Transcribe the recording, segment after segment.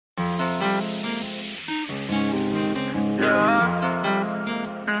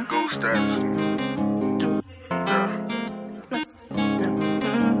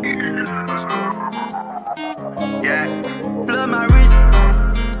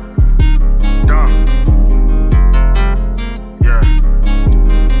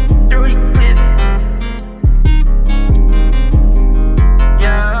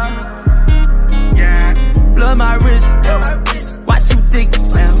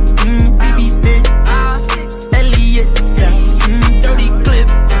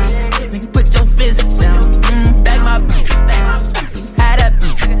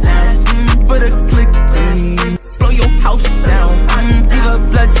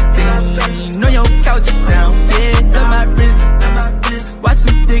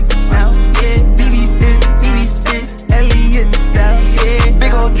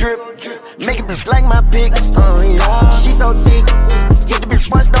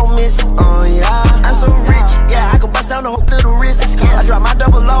miss. Oh yeah, I'm so rich. Yeah, I can bust down the whole little wrist. I drop my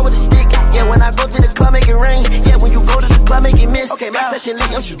double law with a stick. Yeah, when I go to the club, make it rain. Yeah, when you go to the club, make it miss. Okay, my session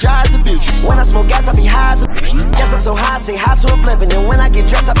lit, I'm dry as a bitch. When I smoke gas, I be high as a bitch. Yes, I'm so high, say hi to a blimp. And then when I get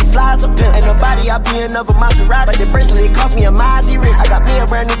dressed, I be fly as a pimp. Ain't nobody, I be another Maserati. But the bracelet, it cost me a Mozzie wrist. I got me a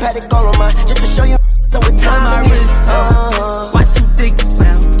brand new Patek gold on mine, just to show you so with time my wrist. Why too thick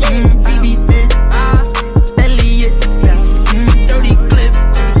now? BB's thick. Elliot down. Dirty clip.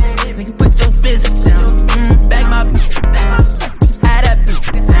 Nigga, put your fist down. Back my had that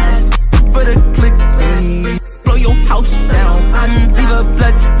for the click. Blow your house down. Leave a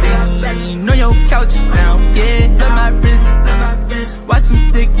blood stain on your couch now. Yeah, blood my wrist. Why too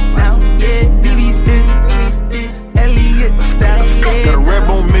thick now? Yeah, BB's thick. Elliot style. Yeah. Got a red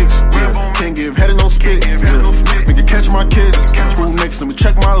bone mix. Yeah. Can't give head and no spit. Nigga catch my kids. Who next? Let me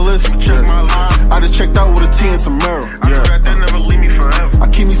check my list. I just checked out with a T and Tamara. I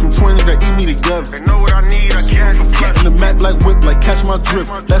keep me some twins that eat me together. They know what I need, I cash for pleasure. In the Mac like whip, like catch my drip.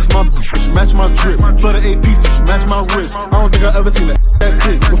 That's my bitch, match my drip. Flooded AP, so she match my wrist. I don't think I ever seen that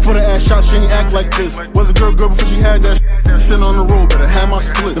thick. Before the ass shot, she ain't act like this. Was a girl before she had that. Sitting on the road, better have my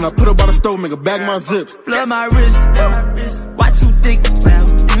split. Then I put her by the stove, make her bag my zips. Blood my wrist, why too thick now?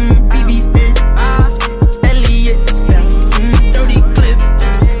 BB's thick, Elliot down. Dirty clip,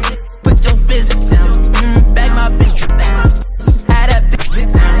 put your fist down. Bag my bitch, had that bitch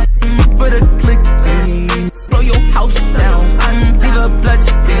for the click. Blow your house down, leave a blood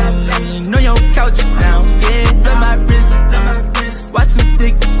stain on your couch now. Yeah, blood my wrist, why too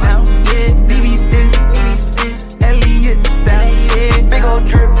thick now? Yeah, BB's thick, Elliot style. Yeah, big old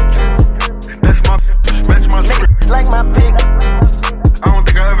drip. That's my match my script. Like my pig. I don't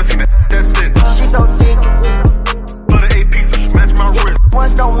think I ever seen that thick. She so thick. Blood of AP, so she match my wrist.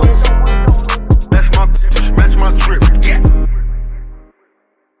 Ones don't miss. That's my match my drip. Yeah.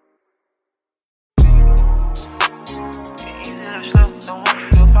 Easy to slip, don't want you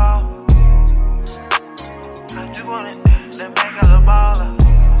to fall. I do want it, then make out a baller.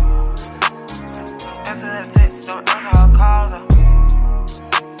 Answer that text, don't answer her calls.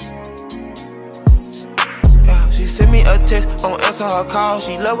 She send me a text, don't answer her call.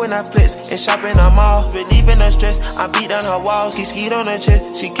 She love when I flex and shop in her mall. Relieving her stress, I beat down her walls. She skied on her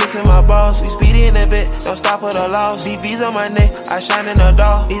chest, she kissing my balls. We speedy in the bed, don't stop at the loss. BV's on my neck, I shine in the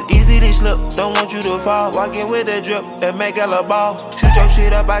door. It's easy to slip, don't want you to fall. Walking with a drip, and make out a ball. Shoot your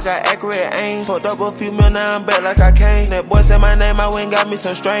shit up, I got accurate aim. Fucked up a few mil, now I'm back like I came. That boy said my name, I went and got me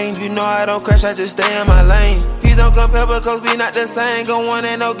some strain. You know I don't crash, I just stay in my lane. Please don't compare because we not the same. Go on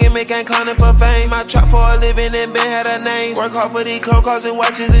and no gimmick, ain't clowning for fame. I trap for a living and been had a name. Work hard for these clothes, cars and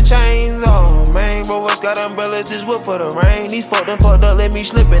watches and chains. Oh man, bro, what's got umbrellas, just whip for the rain. These folk done fucked up, let me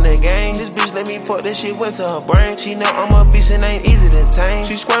slip in the game. This bitch let me fuck, this shit went to her brain. She know I'm a beast and ain't easy to tame.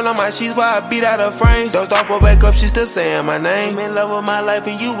 She squirm on my sheets while I beat out her frame. Dozed off or back up, she still saying my name. In love with my life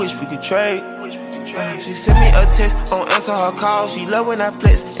and you wish we could trade. She send me a text, don't answer her call. She love when I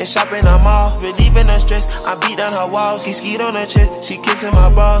flex and shop in her mall. Relieving her stress, I beat down her walls. She skied on her chest, she kissing my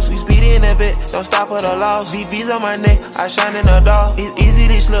balls. We speedy in the bed, don't stop at the loss. VV's on my neck, I shine in the door. It's easy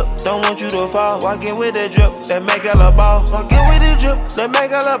to slip, don't want you to fall. Walking with the drip, that make her a ball. Walking with the drip, that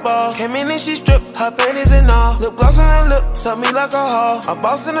make her a ball. Came in and she stripped, her panties and all. Lip gloss on her lip, suck me like a hall. A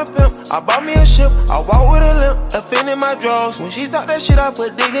boss and a pimp, I bought me a ship. I walk with a limp, a fin in my drawers. When she start that shit, I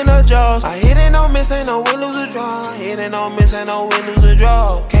put dig in her jaws. I hit it on miss, ain't no win, lose a draw. Hit it on miss, ain't no win, lose a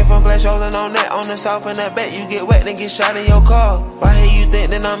draw. Came from Flash Holding on that, on the south and that bet you get wet and get shot in your car. Why here you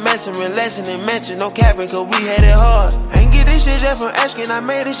think that I'm messing, relaxing and matching? No capping, cause we had it hard. Ain't get this shit just from asking, I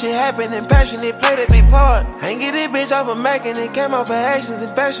made this shit happen and passionate, played a big part. Ain't get this bitch off of Mac and it came off her actions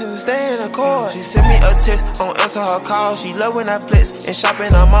and fashions and stay in the court. She sent me a text, don't answer her call. She love when I flex and shop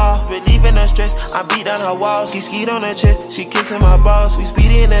in her mall. Relieving her stress, I beat down her walls. She skied on her chest, she kissing my balls. We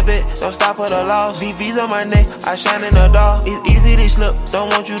speedy in the bed, don't stop at the loss. VV's on my neck, I shine in the door. It's easy to slip, don't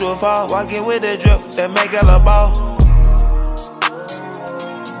want you to fall. Walking with a drip, that make her a ball.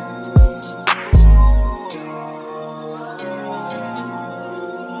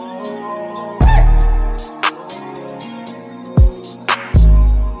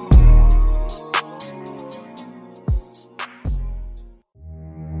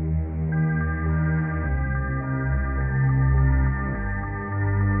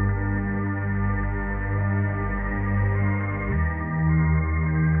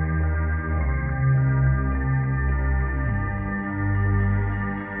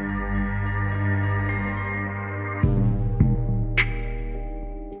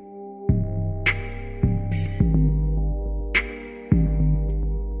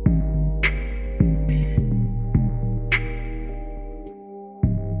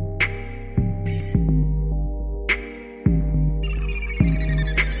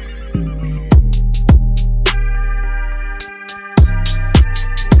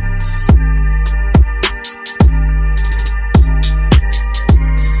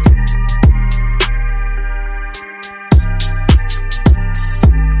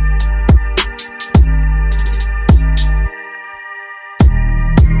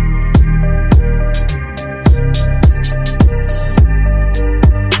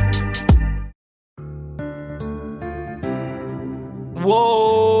 Whoa.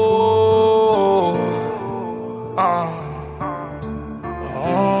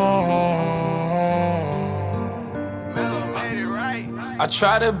 I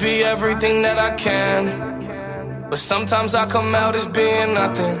try to be everything that I can, but sometimes I come out as being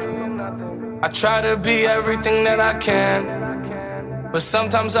nothing. I try to be everything that I can, but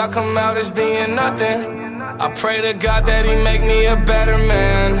sometimes I come out as being nothing. I pray to God that he make me a better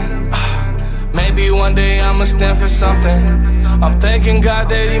man. Maybe one day I'ma stand for something. I'm thanking God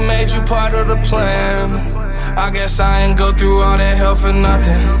that he made you part of the plan. I guess I ain't go through all that hell for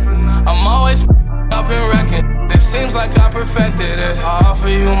nothing. I'm always up and wrecking. It seems like I perfected it. I offer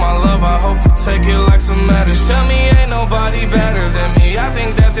you my love, I hope you take it like some medicine. Tell me ain't nobody better than me. I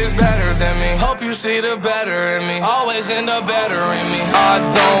think that there's better than me. Hope you see the better in me. Always end up better in me. I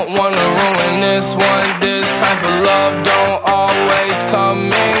don't wanna ruin this one. This type of love don't always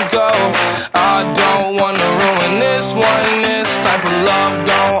come and go. I don't wanna ruin this one. This type of love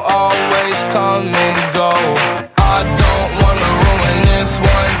don't always come and go. I don't wanna ruin this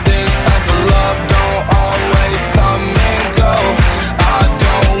one. This type of love don't always come and go. I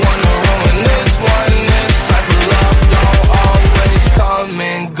don't wanna ruin this one. This type of love don't always come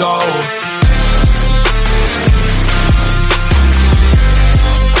and go.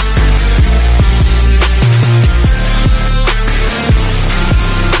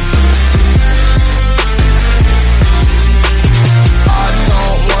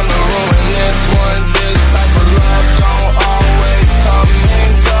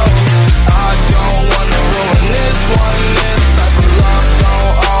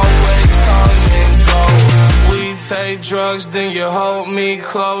 Take drugs, then you hold me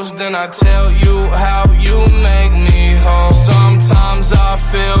close. Then I tell you how you make me whole. Sometimes I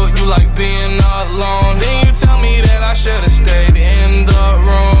feel you like being alone. Then you tell me that I should've stayed in the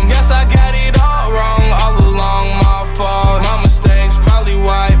room. Guess I got it all wrong, all along my fault. My mistakes probably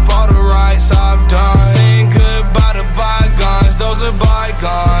wipe all the rights I've done. Saying goodbye to bygones, those are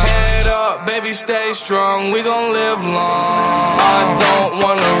bygones. Head up, baby, stay strong, we gon' live long. I don't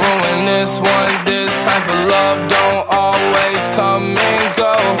wanna ruin this one. This type of love don't always come and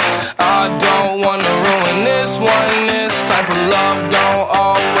go. I don't wanna ruin this one. This type of love don't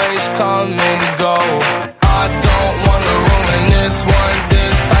always come and go. I don't wanna ruin this one.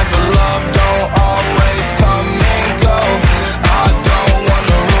 This type of love don't always come and go. I don't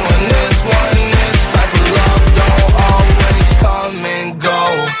wanna ruin this one. This type of love don't always come and go.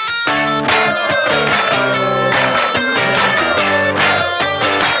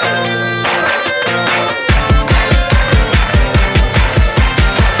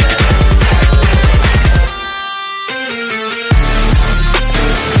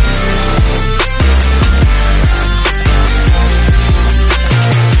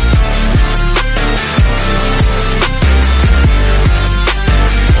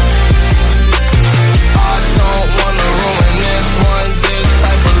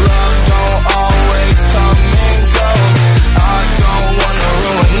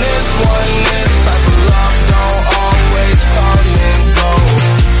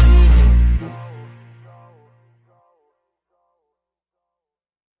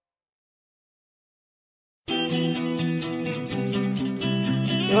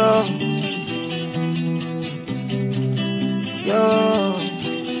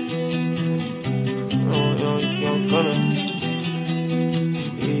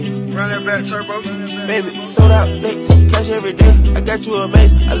 Baby, sold out licks, cash every day. I got you a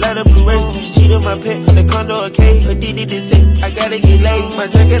base, I light up blue rays. Just cheat on my pet, the condo a K, a DD to 6. I gotta get laid. My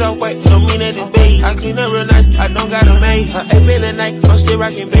jacket all white, don't mean that it's beige. I clean up real nice, I don't got a maid. I ape in the night, I'm still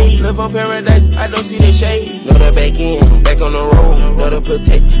rockin' beige. Live on paradise, I don't see the shade. Know the back end, back on the road. Know the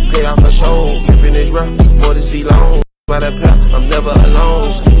protect, paid off her show. Drippin' is rough, more this be long. By the pair, I'm never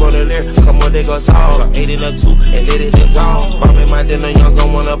alone. Sleep on the lair, come on, they go solve. So 8 in a 2 and let it dissolve. Bombing my dinner, young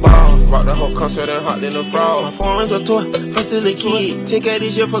gon' wanna ball. Rock the whole concert and hot in the frog. My foreign's a toy, I'm still a kid. Ticket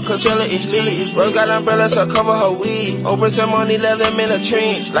this year for Coachella is lit. Rose got umbrellas to cover her wig. Open some money, let them in a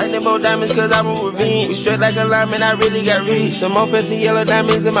trench. Lightning bolt diamonds, cause I want revenge. We straight like a lineman, I really got rich. Some more fancy yellow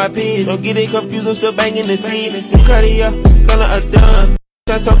diamonds in my pits. Don't get it confused, I'm still banging the seed. Cartier, gonna a done.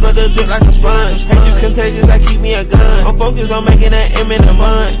 That's so good to drip like a sponge. Hatred's contagious, I keep me a gun. I'm focused on making that M in a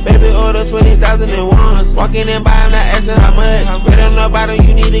month. Baby, order 20,001. Walking in by, I'm not asking how much. Right on the bottom,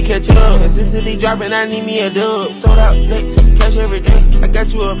 you need to catch up. Consistently dropping, I need me a dub. Sold out licks, cash every day. I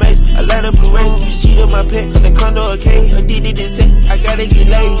got you a mace, I light up blue rays. Just cheat on my pet, the condo a K, a DD to 6. I gotta get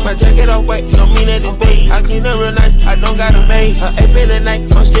laid. My jacket all white, don't mean that it's beige. I clean up real nice, I don't got a maid. I ape in the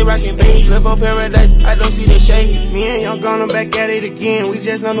night, I'm still rockin' beige. Live on paradise, I don't see the shade. Me and Young Gunna back at it again. We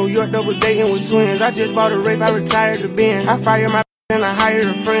just know New York double dating with twins. I just bought a rape, I retired the bin. I fire my and I hired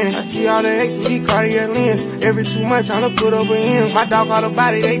a friend. I see all the hate through these Cartier lens. Every 2 months tryna put up a end. My dog got a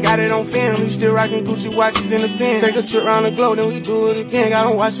body, they got it on film. We still rockin' Gucci watches in the pen. Take a trip around the globe, then we do it again. Got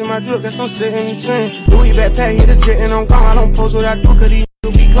on watching my drip, guess I'm setting the trend. Louis backpack, hit a jet and I'm gone. I don't post what I do, cause these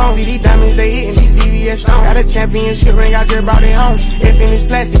be gone. See these diamonds, they hitting these VVS stones. Got a championship ring, I just brought it home. F in this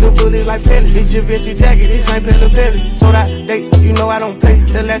plastic, the bullets like pellets. It's your vintage jacket, this ain't Pella Pellet. Sold out dates, you know I don't play.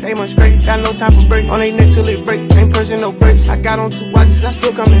 The last 8 months straight, got no time for break. On they neck till it break, ain't pressing no brakes. I got on 2 watches, I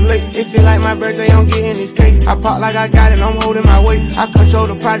still coming late. It feel like my birthday, I'm getting this cake. I pop like I got it, I'm holding my weight. I control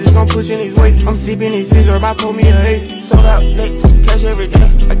the projects, I'm pushing his weight. I'm sipping his scissor, I pull me a 8. Sold out next, cash every day.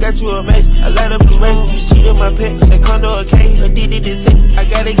 I got you a mace, I light up the race. Just cheat on my pet, they condo a K. Addicted to sex, I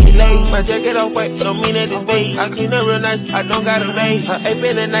gotta get laid. My jacket all white, don't mean that it's beige. I clean up real nice, I don't got a maid. I ape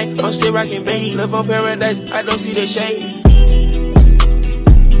in the night, I'm still rockin' beige. Live on paradise, I don't see the shade.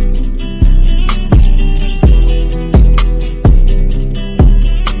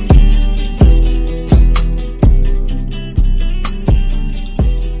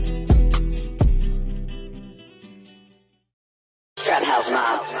 Trap House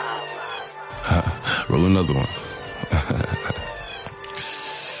Mob. Roll another one.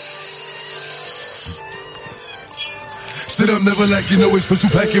 Sit up, never like you know it's special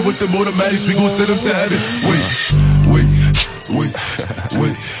packet with them automatics. We gon' send them to heaven. Wait.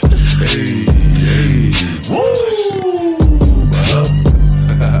 Hey. Woo!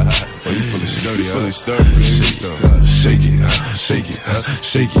 Oh, you feeling sturdy, Shake it.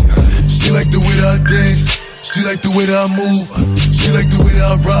 She like the way that I dance. She like the way that I move. She like the way that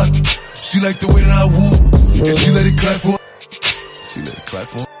I rock. She like the way that I woo. And she let it clap for.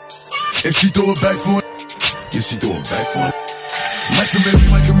 And she throw it back for. Yeah, she throw it back for. Like a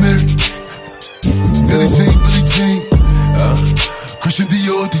Mary. Billie Jean. Christian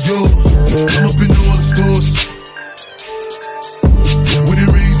Dior. I'm up in all the stores. When it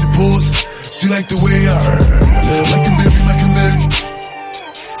rains, it pours. She like the way I heard. Like a Mary.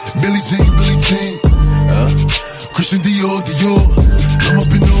 Billie Jean. Christian Dior. I'm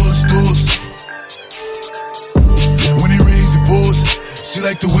up in all the stores. When it rains, it pours. She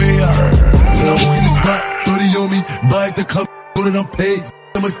like the way I heard. When I walk in the spot, 30 on me, buy at the club, know that I'm paid.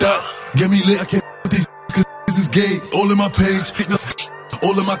 I'm a thot, get me lit, I can't with these cause this is gay. All in my page,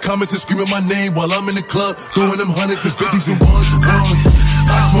 all of my comments and screaming my name while I'm in the club, throwing them hundreds and fifties and ones.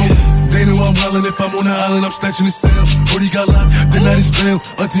 I smoke, they know I'm wildin'. If I'm on the island, I'm snatching his cell. Brody got locked, the night is bail.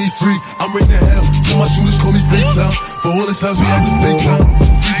 Until he free, I'm raising hell. Till my shooters call me FaceTime. For all the times we had to FaceTime.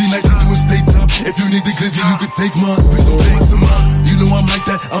 50 nights to do a state time. If you need the glizzy, you can take mine. Please don't play my tomorrow. You know I'm like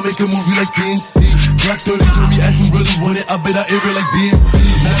that, I'll make a movie like TNT. Black 30 told me as you really want it, I bet I air it like DMB.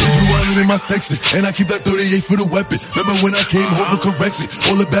 Now they blue island in my section, and I keep that 38 for the weapon. Remember when I came home for correction?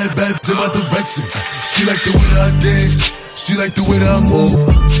 All the bad in my direction. She like the way that I dance. She like the way that I move.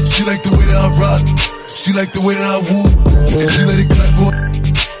 She like the way that I rock. She like the way that I woo. And she let it clap for.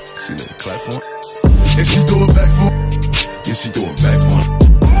 And she throw it back for. Yeah, she throw it back for.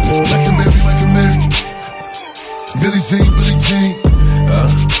 Like a Mary. Billie Jean.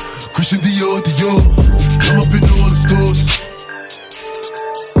 Christian Dior. I'm up in all the stores.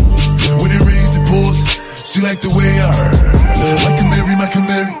 When it rains, it pours. She like the way I heard. Like a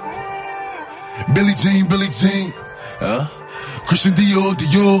Mary. Billie Jean. Christian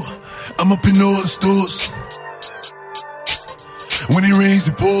Dior. I'm up in all the stores. When it rains,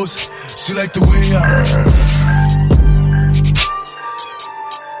 it pours. She like the way I heard.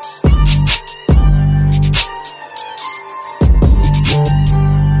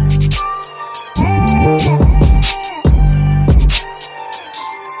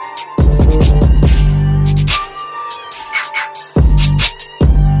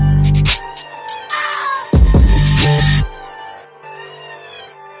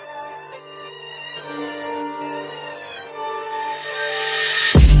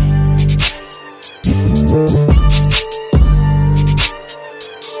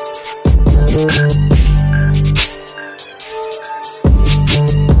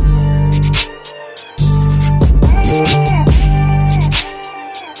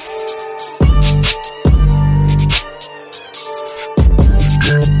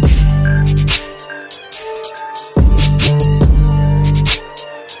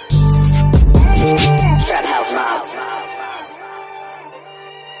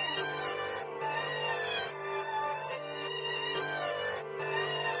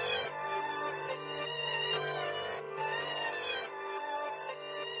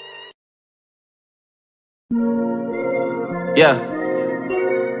 Yeah.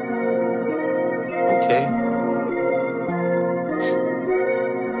 Okay.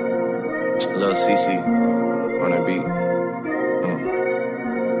 Lil CC on the beat.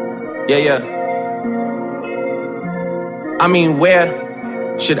 Yeah. I mean,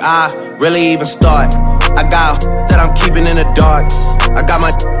 where should I really even start? I got that I'm keeping in the dark. I got my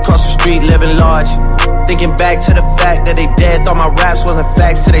across the street living large. Thinking back to the fact that they dead, thought my raps wasn't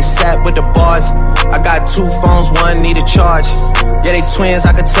facts till they sat with the bars. I got 2 phones, one need a charge. Yeah, they twins,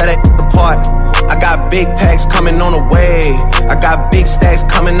 I could tell that apart. I got big packs coming on the way. I got big stacks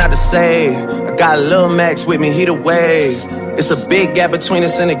coming out to save. I got Lil Max with me, he the wave. It's a big gap between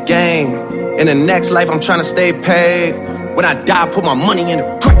us and the game. In the next life, I'm trying to stay paid. When I die, put my money in the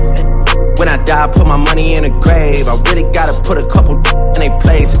grave. When I die, put my money in the grave. I really gotta put a couple in they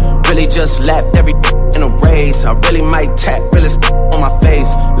place. Really just lapped every in a race. I really might tap realest on my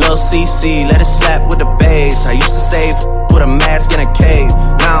face. Lil CC, let it slap with the bass. I used to save with a mask in a cave.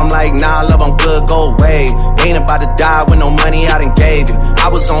 Now I'm like, nah, love, I'm good, go away. Ain't about to die with no money I done gave you. I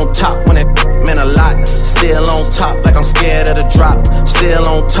was on top when it meant a lot. Still on top like I'm scared of the drop. Still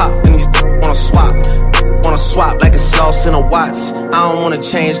on top and these wanna swap. Wanna swap like it's sauce in a Watts. I don't wanna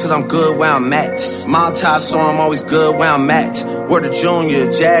change cause I'm good where I'm at. Mob tie, so I'm always good where I'm at. Word to Junior,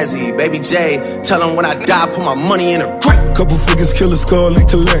 Jazzy, Baby J. Tell him when I die, put my money in a grave. Couple figures, kill a skull and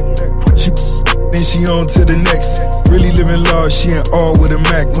collect. She then she on to the next. Really living large, she ain't all with a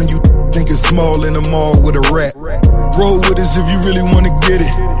Mac. When you think it's small in the mall with a rat. Roll with us if you really wanna get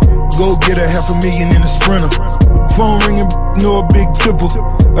it. Go get a $500,000 in a Sprinter. Phone ringing, no a big tipple.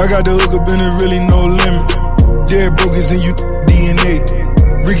 I got the hook up and it really no limit. Dead brokers and you DNA.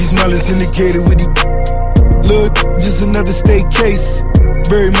 Ricky Smiley syndicated with the look, just another state case.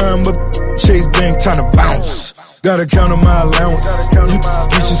 Bury mine, but Chase Bank time to bounce. Gotta count on my allowance. You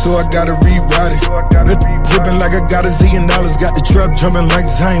kitchen, so I gotta rewrite it. Dripping like I got $1 zillion. Got the trap jumping like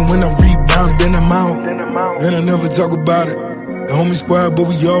Zane when I'm rebounding. Then I'm out, and I never talk about it. The homie squad, but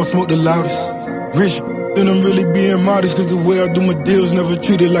we all smoke the loudest. Rich, and I'm really being modest, cause the way I do my deals never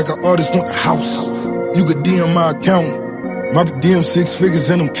treated like an artist want the house. You could DM my account. My DM 6 figures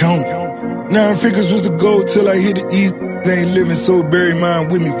and I'm counting. 9 figures was the goal till I hit the east. They ain't living, so bury mine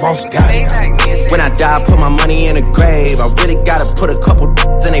with me, Ross got it. When I die, put my money in a grave. I really gotta put a couple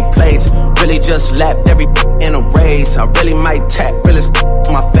in they place. Really just lapped every in a race. I really might tap realest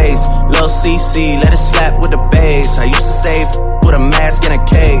on my face. Lil CC, let it slap with the bass. I used to save with a mask in a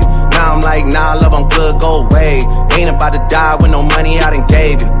cave. Now I'm like, nah, love, I'm good, go away. Ain't about to die with no money I done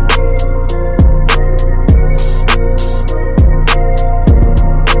gave you.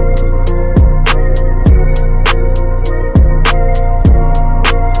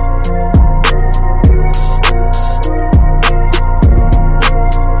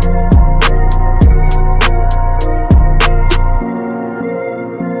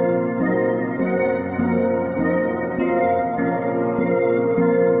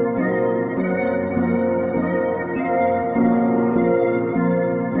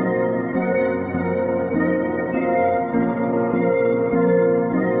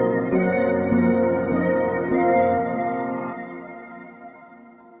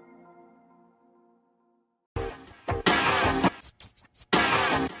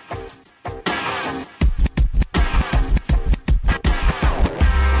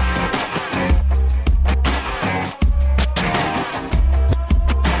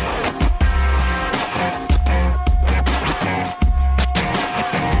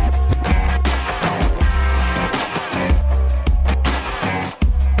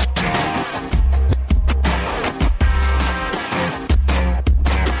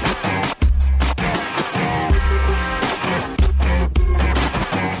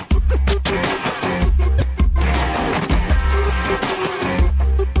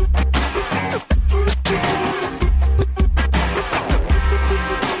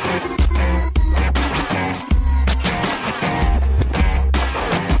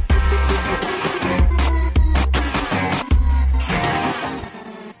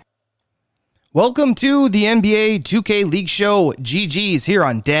 Welcome to the NBA 2K League Show, GG's, here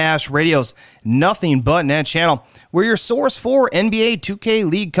on Dash Radio's Nothing But Net channel. We're your source for NBA 2K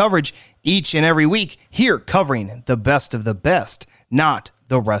League coverage each and every week, here covering the best of the best, not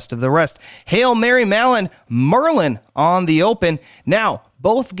the rest of the rest. Hail Mary Malin, Merlin on the open. Now,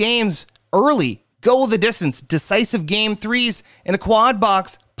 both games early, go the distance, decisive game threes in a quad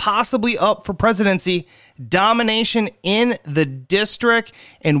box, possibly up for presidency, domination in the district,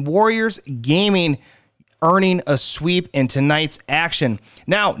 and Warriors Gaming earning a sweep in tonight's action.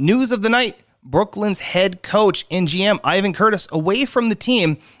 Now, news of the night, Brooklyn's head coach and GM Ivan Curtis away from the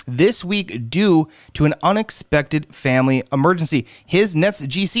team this week due to an unexpected family emergency. His Nets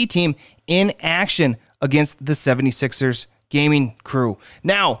GC team in action against the 76ers gaming crew.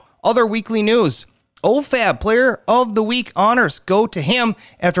 Now, other weekly news. OFAB Player of the Week honors go to him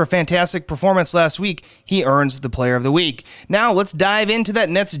after a fantastic performance last week. He earns the Player of the Week. Now let's dive into that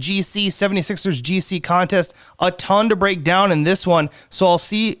Nets GC 76ers GC contest. A ton to break down in this one, so I'll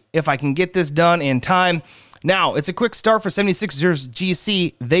see if I can get this done in time. Now, it's a quick start for 76ers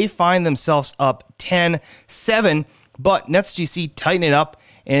GC. They find themselves up 10-7, but Nets GC tighten it up,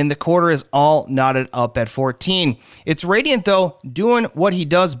 and the quarter is all knotted up at 14. It's Radiant, though, doing what he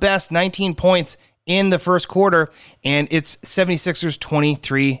does best, 19 points in the first quarter, and it's 76ers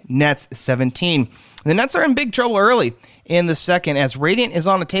 23, Nets 17. The Nets are in big trouble early in the second as Radiant is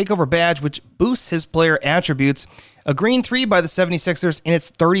on a takeover badge, which boosts his player attributes. A green 3 by the 76ers, and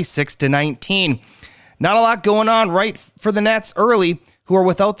it's 36-19. Not a lot going on right for the Nets early, who are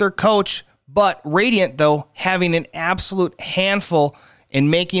without their coach, but Radiant, though, having an absolute handful in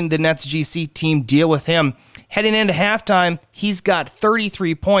making the Nets GC team deal with him. Heading into halftime, he's got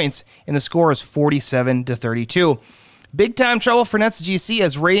 33 points, and the score is 47-32. Big time trouble for Nets GC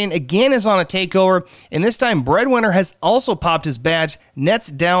as Radiant again is on a takeover, and this time Breadwinner has also popped his badge. Nets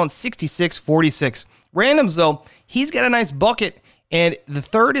down 66-46. Randoms, though, he's got a nice bucket, and the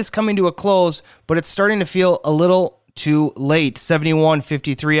third is coming to a close, but it's starting to feel a little too late.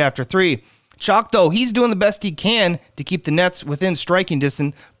 71-53 after 3. Chalk, though, he's doing the best he can to keep the Nets within striking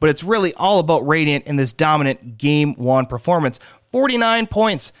distance, but it's really all about Radiant in this dominant Game 1 performance. 49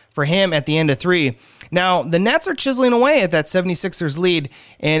 points for him at the end of 3. Now, the Nets are chiseling away at that 76ers lead,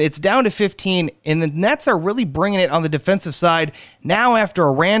 and it's down to 15, and the Nets are really bringing it on the defensive side. Now, after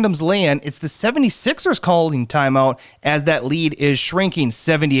a randoms lay-in, it's the 76ers calling timeout as that lead is shrinking,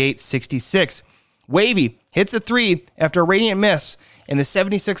 78-66. Wavy hits a 3 after a Radiant miss, and the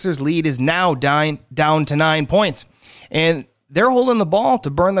 76ers lead is now down to 9 points. And they're holding the ball to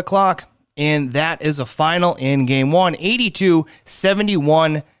burn the clock, and that is a final in Game 1.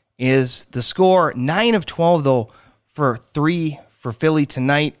 82-71 is the score. 9 of 12, though, for 3 for Philly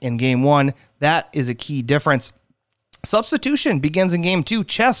tonight in Game 1. That is a key difference. Substitution begins in Game 2.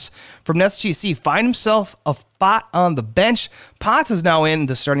 Chess from Nets GC find himself a spot on the bench. Potts is now in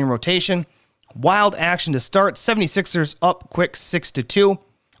the starting rotation. Wild action to start. 76ers up quick 6-2.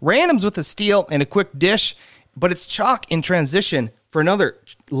 Randoms with a steal and a quick dish, but it's Chalk in transition for another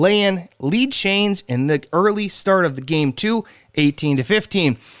lay-in lead change in the early start of the Game 2,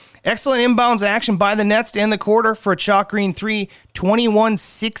 18-15. Excellent inbounds action by the Nets to end the quarter for a Chalk Green 3,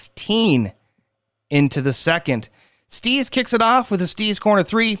 21-16 into the second. Steez kicks it off with a Steez corner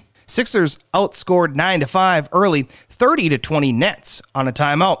 3. Sixers outscored 9-5 early, 30-20 Nets on a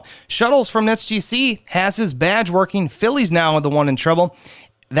timeout. Shuttles from Nets GC has his badge working. Philly's now the one in trouble.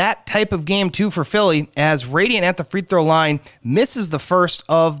 That type of Game 2 for Philly as Radiant at the free throw line misses the first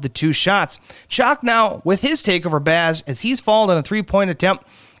of the 2 shots. Chalk now with his takeover badge as he's fouled on a 3-point attempt,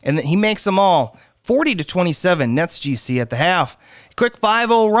 and he makes them all. 40-27 Nets GC at the half. Quick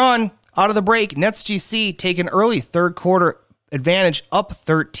 5-0 run out of the break. Nets GC take an early third quarter advantage up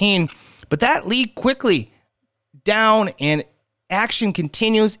 13, but that lead quickly down and action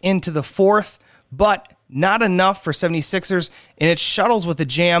continues into the fourth, but not enough for 76ers, and it shuttles with a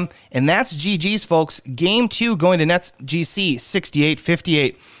jam, and that's GG's, folks. Game 2 going to Nets GC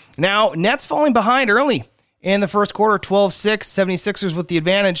 68-58. Now, Nets falling behind early in the first quarter, 12-6, 76ers with the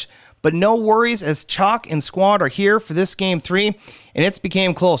advantage, but no worries as Chalk and squad are here for this Game 3, and it's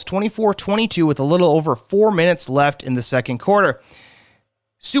became close, 24-22 with a little over 4 minutes left in the second quarter.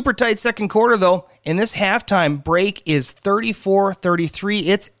 Super tight second quarter, though, and this halftime break is 34-33.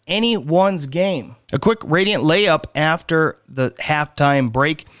 It's anyone's game. A quick Radiant layup after the halftime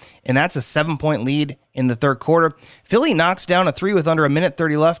break, and that's a 7-point lead in the third quarter. Philly knocks down a 3 with under a minute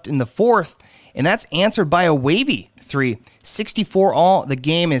 30 left in the fourth, and that's answered by a Wavy 3. 64 all. The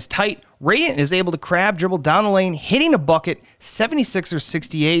game is tight. Radiant is able to dribble down the lane, hitting a bucket. 76ers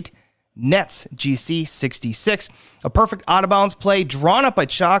 68. Nets GC 66. A perfect out-of-bounds play drawn up by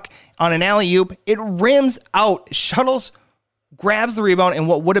Chalk on an alley-oop. It rims out. Shuttles grabs the rebound in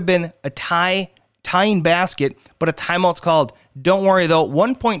what would have been a tying basket, but a timeout's called. Don't worry, though.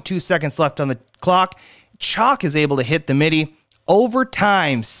 1.2 seconds left on the clock. Chalk is able to hit the midi.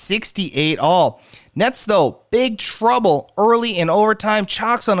 Overtime, 68 all. Nets, though, big trouble early in overtime.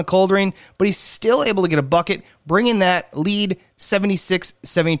 Chalk's on a cold rain, but he's still able to get a bucket, bringing that lead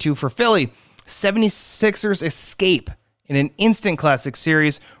 76-72 for Philly. 76ers escape in an instant classic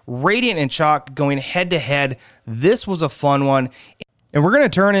series. Radiant and Chalk going head-to-head. This was a fun one. And we're going to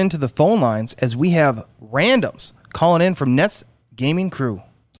turn into the phone lines as we have randoms calling in from Nets Gaming Crew.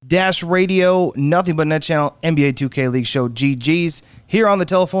 Dash Radio, Nothing But Net Channel, NBA 2K League Show, GG's. Here on the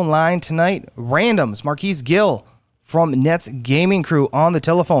telephone line tonight, randoms, Marquise Gill from Nets Gaming Crew on the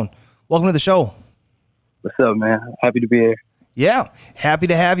telephone. Welcome to the show. What's up, man? Happy to be here. Yeah, happy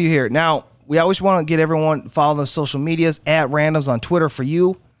to have you here. Now, we always want to get everyone follow the social medias at Randoms on Twitter for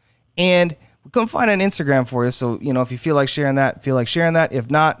you, and we couldn't find an Instagram for you. So, if you feel like sharing that,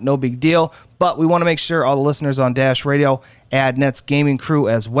 If not, no big deal. But we want to make sure all the listeners on Dash Radio add Nets Gaming Crew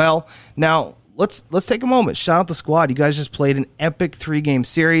as well. Now, let's take a moment. Shout out the squad. You guys just played an epic 3-game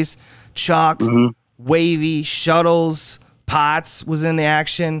series. Chalk, Wavy, Shuttles, Potts was in the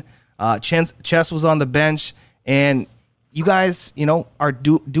action. Chess was on the bench, and you guys, are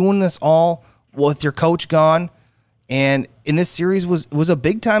doing this all with your coach gone. And in this series was a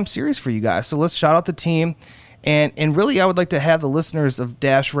big time series for you guys. So let's shout out the team. And really, I would like to have the listeners of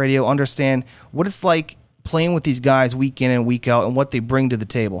Dash Radio understand what it's like playing with these guys week in and week out and what they bring to the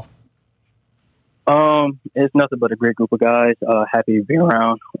table. It's nothing but a great group of guys. Happy to be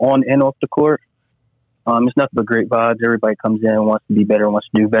around on and off the court. It's nothing but great vibes. Everybody comes in, wants to be better, wants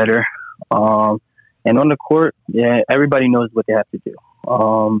to do better. And on the court, everybody knows what they have to do.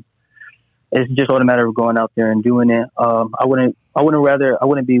 It's just all a matter of going out there and doing it. I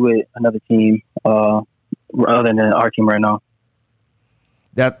wouldn't be with another team other than our team right now.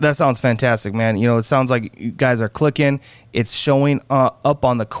 That sounds fantastic, man. It sounds like you guys are clicking. It's showing up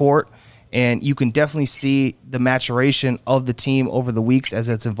on the court, and you can definitely see the maturation of the team over the weeks as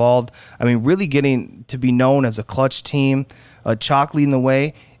it's evolved. I mean, really getting to be known as a clutch team, Chalk leading the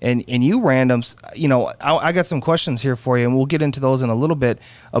way, and you Randoms, I got some questions here for you, and we'll get into those in a little bit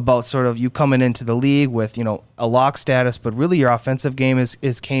about sort of you coming into the league with, a lock status, but really your offensive game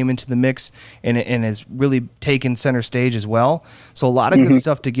is came into the mix and has really taken center stage as well. So a lot of good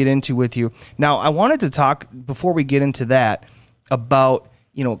stuff to get into with you. Now, I wanted to talk, before we get into that, about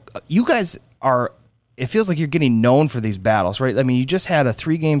you guys are, it feels like you're getting known for these battles, right? I mean, you just had a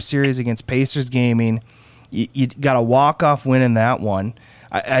 3-game series against Pacers Gaming. You got a walk-off win in that one.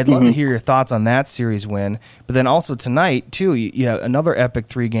 I'd love to hear your thoughts on that series win. But then also tonight, too, you have another epic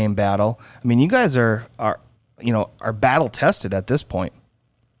 3-game battle. I mean, you guys are battle-tested at this point.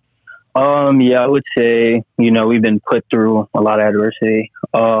 I would say, we've been put through a lot of adversity.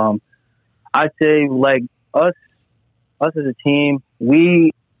 I'd say, like, us as a team,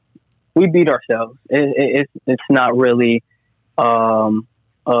 we beat ourselves. It's not really what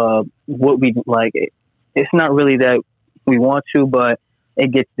we like. It's not really that we want to, but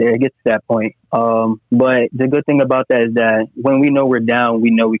it gets there. It gets to that point. But the good thing about that is that when we know we're down,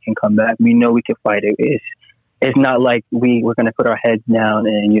 we know we can come back. We know we can fight it. It's not like we're going to put our heads down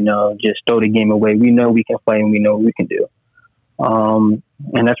and just throw the game away. We know we can fight and we know what we can do. And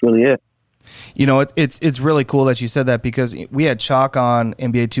that's really it. It's really cool that you said that, because we had Chalk on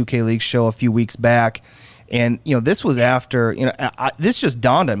NBA 2K League show a few weeks back, and this was after this just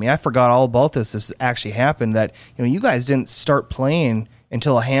dawned on me. I forgot all about this. This actually happened, that you guys didn't start playing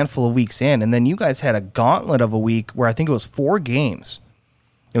until a handful of weeks in, and then you guys had a gauntlet of a week where I think it was 4 games.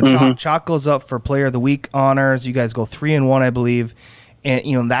 Chalk goes up for Player of the Week honors. You guys go 3-1, I believe,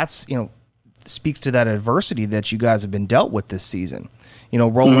 and that's speaks to that adversity that you guys have been dealt with this season.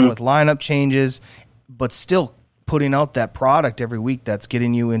 Rolling with lineup changes, but still putting out that product every week that's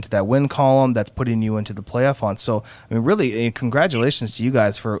getting you into that win column, that's putting you into the playoff hunt. So, I mean, really, congratulations to you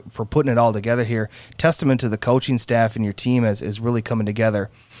guys for putting it all together here. Testament to the coaching staff and your team is really coming together.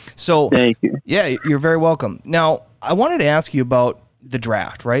 So, thank you. Yeah, you're very welcome. Now, I wanted to ask you about the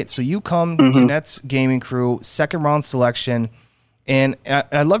draft, right? So you come to Nets Gaming Crew, 2nd round selection, and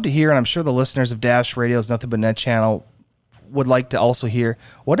I'd love to hear, and I'm sure the listeners of Dash Radio's Nothing But Net channel would like to also hear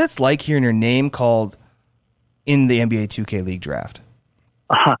what it's like hearing your name called in the NBA 2K League draft.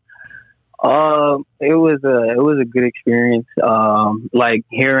 It was a good experience. Like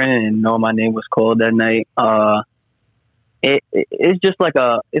hearing and knowing my name was called that night. It's just like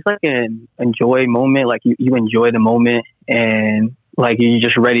an enjoy moment. Like you enjoy the moment, and like you're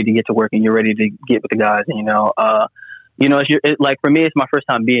just ready to get to work and you're ready to get with the guys. It's like for me, it's my first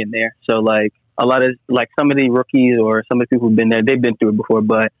time being there. So like a lot of like some of the rookies or some of the people who've been there, they've been through it before,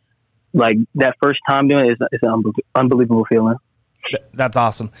 but like that first time doing it is an unbelievable feeling. That's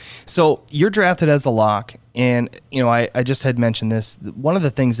awesome. So you're drafted as a lock, and I just had mentioned this. One of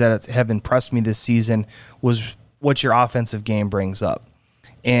the things that have impressed me this season was what your offensive game brings up.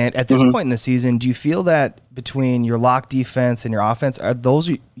 And at this point in the season, do you feel that between your lock defense and your offense, are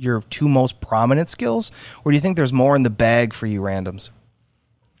those your 2 most prominent skills, or do you think there's more in the bag for you Randoms?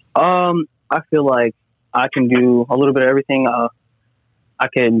 I feel like I can do a little bit of everything. I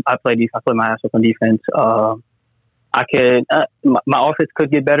play my ass off on defense. My offense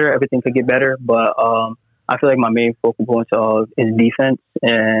could get better. Everything could get better, but I feel like my main focal point is defense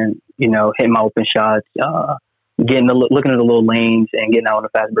and hitting my open shots, looking at the little lanes and getting out on a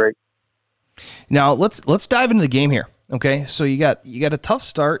fast break. Now let's dive into the game here. Okay, so you got a tough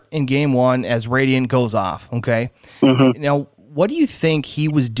start in game one as Radiant goes off. Okay, Now what do you think he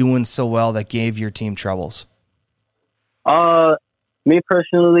was doing so well that gave your team troubles? Me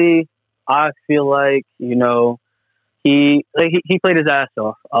personally, I feel like, you know, he played his ass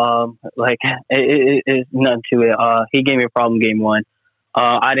off. It's nothing to it. He gave me a problem game one.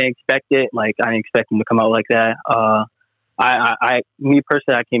 I didn't expect it. Like, I didn't expect him to come out like that. Me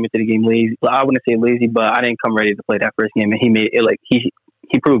personally, I came into the game lazy. I wouldn't say lazy, but I didn't come ready to play that first game, and he made it. Like, he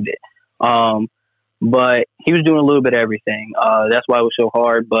proved it. But he was doing a little bit of everything. That's why it was so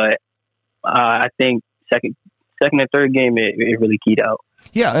hard. But I think second and third game, it really keyed out.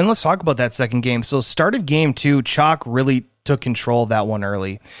 Yeah, and let's talk about that second game. So start of game two, Chalk really took control of that one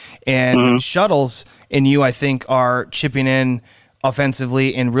early. And Shuttles and you, I think, are chipping in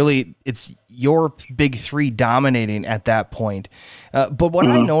offensively, and really it's your big three dominating at that point. But what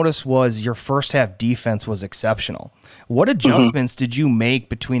I noticed was your first half defense was exceptional. What adjustments did you make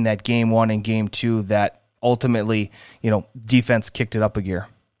between that game one and game two that ultimately, you know, defense kicked it up a gear?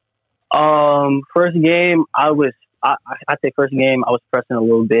 First game, I'd say first game, I was pressing a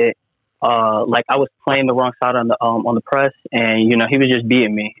little bit. Like I was playing the wrong side on the press, and, you know, he was just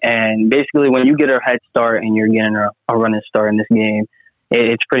beating me. And basically when you get a head start and you're getting a running start in this game,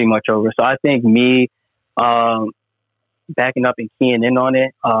 it's pretty much over. So I think me, backing up and keying in on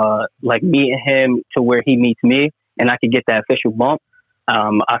it, like meeting him to where he meets me and I could get that official bump.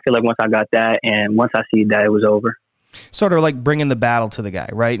 I feel like once I got that and once I see that, it was over. Sort of like bringing the battle to the guy,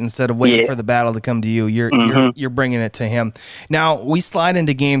 right? Instead of waiting for the battle to come to you, you're bringing it to him. Now we slide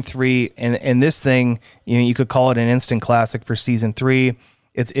into game three, and this thing, you know, you could call it an instant classic for season 3.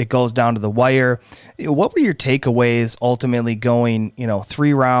 It goes down to the wire. What were your takeaways ultimately going, you know,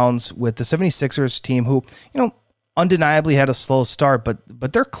 3 rounds with the 76ers team, who, you know, undeniably had a slow start,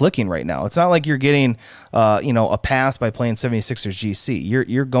 but they're clicking right now. It's not like you're getting, you know, a pass by playing 76ers GC.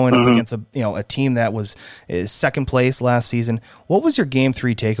 You're going up against a team that was second place last season. What was your game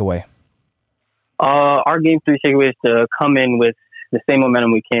 3 takeaway? Our game 3 takeaway is to come in with the same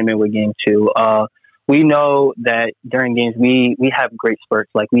momentum we came in with game 2. We know that during games we have great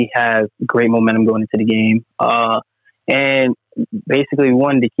spurts. Like, we have great momentum going into the game, and basically we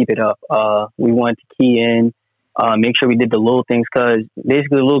wanted to keep it up. We wanted to key in. Make sure we did the little things, because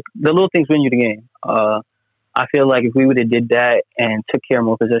basically the little things win you the game. I feel like if we would have did that and took care of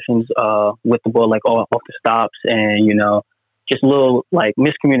more possessions with the ball, like off the stops, and, you know, just little like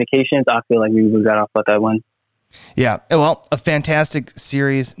miscommunications, I feel like we would have got off with that one. Yeah, well, a fantastic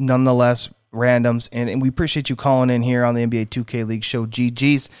series nonetheless, Randoms, and we appreciate you calling in here on the NBA 2K League show.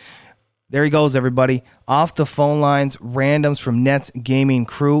 GG's. There he goes, everybody. Off the phone lines, Randoms from Nets Gaming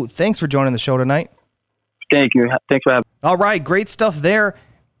Crew. Thanks for joining the show tonight. Thank you. Thanks for having me. All right, great stuff there.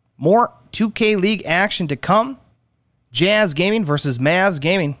 More 2K League action to come. Jazz Gaming versus Mavs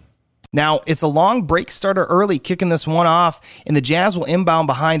Gaming. Now, it's a long break starter early, kicking this one off, and the Jazz will inbound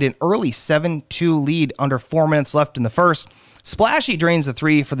behind an early 7-2 lead under 4 minutes left in the first. Splashy drains the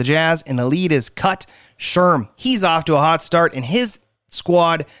 3 for the Jazz, and the lead is cut. Sherm, he's off to a hot start, and his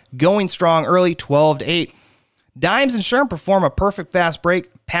squad going strong early, 12-8. Dimes and Sherm perform a perfect fast break,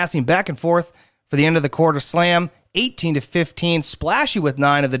 passing back and forth for the end of the quarter slam, 18-15. Splashy with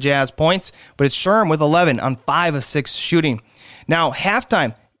 9 of the Jazz points, but it's Sherm with 11 on 5 of 6 shooting. Now,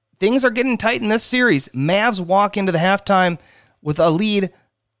 halftime, things are getting tight in this series. Mavs walk into the halftime with a lead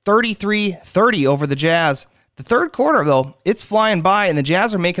 33-30 over the Jazz. The third quarter, though, it's flying by, and the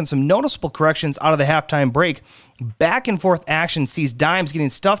Jazz are making some noticeable corrections out of the halftime break. Back and forth action sees Dimes getting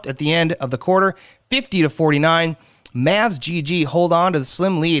stuffed at the end of the quarter, 50-49. Mavs GG hold on to the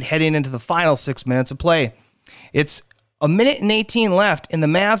slim lead heading into the final 6 minutes of play. It's a minute and 18 left, and the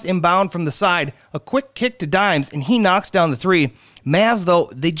Mavs inbound from the side. A quick kick to Dimes, and he knocks down the 3. Mavs, though,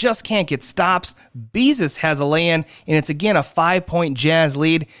 they just can't get stops. Beezus has a lay-in, and it's again a 5-point Jazz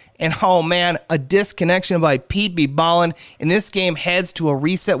lead. And oh man, a disconnection by Pete B. Ballin, and this game heads to a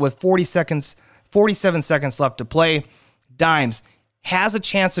reset with 47 seconds left to play. Dimes has a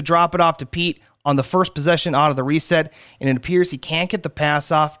chance to drop it off to Pete on the first possession out of the reset, and it appears he can't get the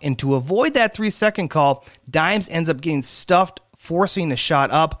pass off. And to avoid that 3-second call, Dimes ends up getting stuffed, forcing the shot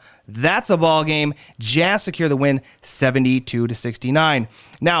up. That's a ball game. Jazz secure the win, 72-69.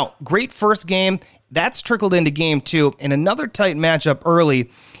 Now, great first game. That's trickled into game 2, and another tight matchup early.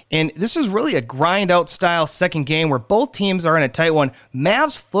 And this is really a grind-out style second game where both teams are in a tight one.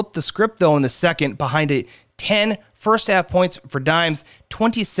 Mavs flipped the script, though, in the second behind a 10 first-half points for Dimes,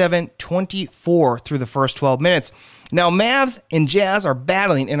 27-24 through the first 12 minutes. Now, Mavs and Jazz are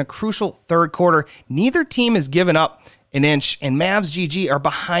battling in a crucial third quarter. Neither team has given up, an inch, and Mavs GG are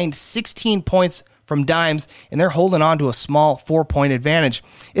behind 16 points from Dimes, and they're holding on to a small 4-point advantage.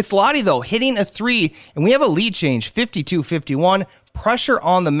 It's Lottie, though, hitting a three, and we have a lead change, 52-51. Pressure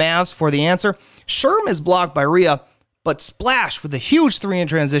on the Mavs for the answer. Sherm is blocked by Rhea, but Splash with a huge three in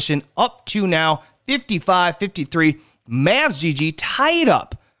transition, up to now 55-53. Mavs GG tie it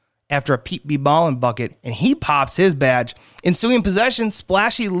up after a Pete B. Ballin bucket, and he pops his badge. Ensuing possession,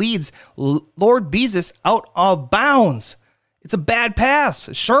 Splashy leads Lord Beezus out of bounds. It's a bad pass.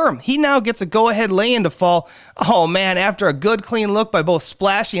 Sherm, he now gets a go-ahead lay-in to fall. Oh, man, after a good, clean look by both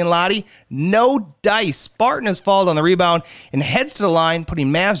Splashy and Lottie, no dice. Spartan has fallen on the rebound and heads to the line,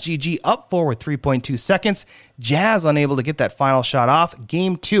 putting Mavs GG up 4 with 3.2 seconds. Jazz unable to get that final shot off.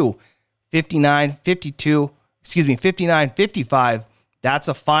 Game 2, 59-55. That's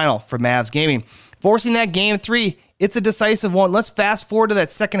a final for Mavs Gaming. Forcing that Game 3, it's a decisive one. Let's fast forward to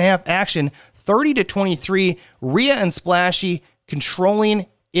that second half action. 30-23, Rhea and Splashy controlling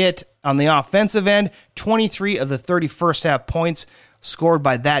it on the offensive end. 23 of the 30 first half points scored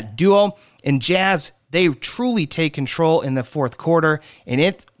by that duo. And Jazz, they truly take control in the fourth quarter, and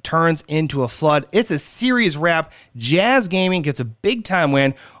it turns into a flood. It's a series wrap. Jazz Gaming gets a big-time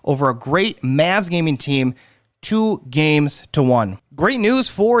win over a great Mavs Gaming team, 2-1. Great news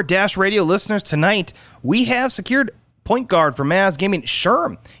for Dash Radio listeners tonight. We have secured point guard for Mavs Gaming,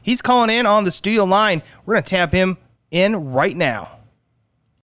 Sherm. He's calling in on the studio line. We're going to tap him in right now.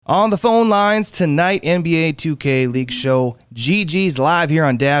 On the phone lines tonight, NBA 2K League Show. GG's live here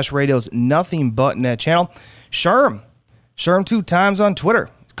on Dash Radio's Nothing But Net channel. Sherm 2 times on Twitter.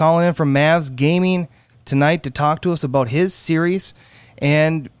 He's calling in from Mavs Gaming tonight to talk to us about his series.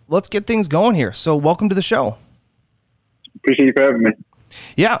 And let's get things going here. So welcome to the show. Appreciate you for having me.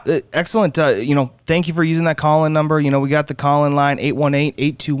 Yeah, excellent. Thank you for using that call-in number. We got the call-in line,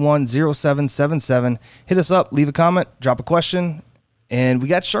 818-821-0777. Hit us up, leave a comment, drop a question, and we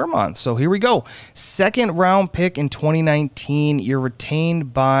got Sherm on. So here we go. Second round pick in 2019. You're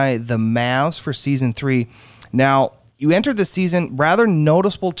retained by the Mavs for Season 3. Now, you entered the season, rather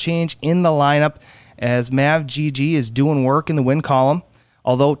noticeable change in the lineup as Mav GG is doing work in the win column,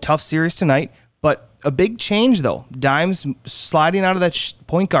 although tough series tonight. But a big change, though. Dimes sliding out of that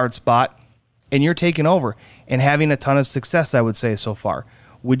point guard spot, and you're taking over and having a ton of success, I would say, so far.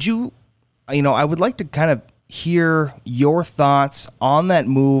 Would you, I would like to kind of hear your thoughts on that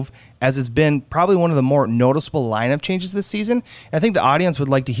move, as it's been probably one of the more noticeable lineup changes this season. And I think the audience would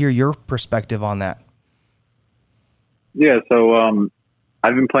like to hear your perspective on that. Yeah, so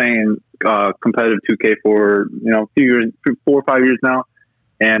I've been playing competitive 2K for, a few years, 4 or 5 years now.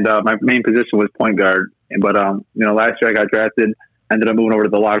 And my main position was point guard. But, last year I got drafted, ended up moving over to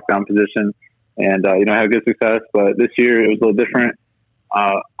the lockdown position. And, I had good success. But this year it was a little different.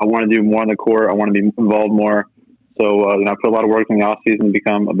 I want to do more on the court. I want to be involved more. So, I put a lot of work in the offseason to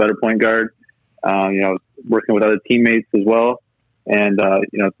become a better point guard. Working with other teammates as well. And,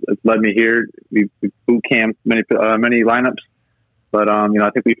 it's led me here. We boot camped many lineups. But, I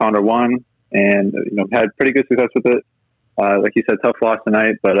think we found our one and, had pretty good success with it. Like you said, tough loss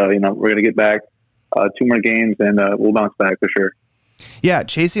tonight, but, we're going to get back 2 more games and we'll bounce back for sure. Yeah,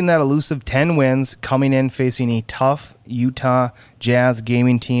 chasing that elusive 10 wins, coming in facing a tough Utah Jazz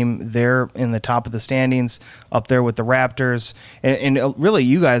gaming team. They're in the top of the standings, up there with the Raptors. And really,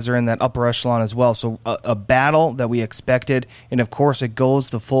 you guys are in that upper echelon as well. So a battle that we expected. And, of course, it goes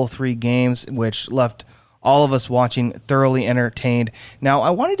the full 3 games, which left all of us watching thoroughly entertained. Now,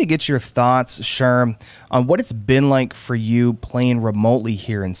 I wanted to get your thoughts, Sherm, on what it's been like for you playing remotely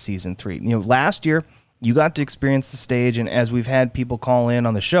here in Season 3. Last year, you got to experience the stage, and as we've had people call in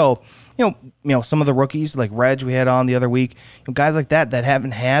on the show, some of the rookies like Reg we had on the other week, guys like that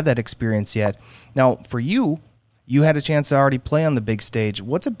haven't had that experience yet. Now, for you, you had a chance to already play on the big stage.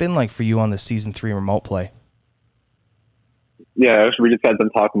 What's it been like for you on the Season 3 remote play? Yeah, actually, we just got done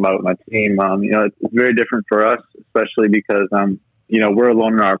talking about it with my team. It's very different for us, especially because, we're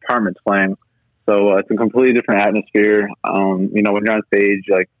alone in our apartments playing. So it's a completely different atmosphere. When you're on stage,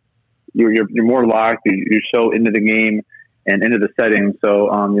 like you're more locked. You're so into the game and into the setting. So,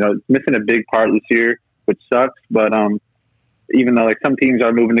 it's missing a big part this year, which sucks. But even though some teams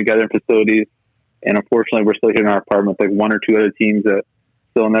are moving together in facilities, and unfortunately we're still here in our apartments, 1 or 2 other teams that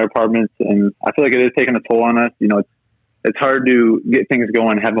still in their apartments. And I feel like it is taking a toll on us. It's hard to get things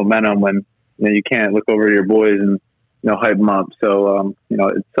going, have momentum when you can't look over your boys and hype them up. So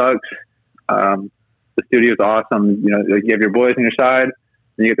it sucks. The studio is awesome. You have your boys on your side, and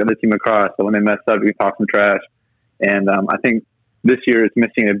you get the other team across. So when they mess up, you can talk some trash. And I think this year it's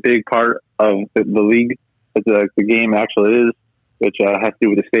missing a big part of the league that the game actually is, which has to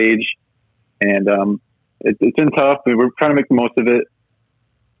do with the stage. And it's been tough. I mean, we're trying to make the most of it,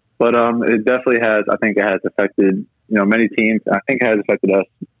 but it definitely has. I think it has affected many teams. I think it has affected us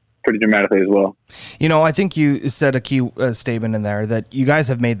pretty dramatically as well. I think you said a key statement in there that you guys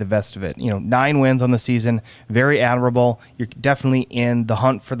have made the best of it. 9 wins on the season, very admirable. You're definitely in the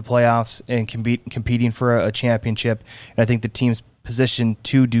hunt for the playoffs and competing for a championship. And I think the team's positioned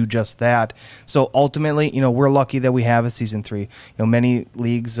to do just that. So ultimately, we're lucky that we have a season 3. Many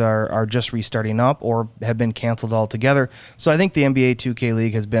leagues are just restarting up or have been canceled altogether. So I think the NBA 2K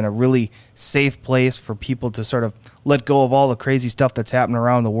League has been a really safe place for people to sort of let go of all the crazy stuff that's happening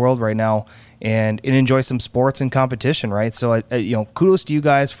around the world right now and enjoy some sports and competition, right? So, kudos to you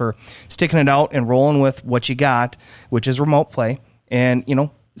guys for sticking it out and rolling with what you got, which is remote play. And,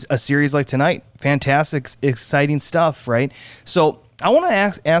 a series like tonight, fantastic, exciting stuff, right? So I want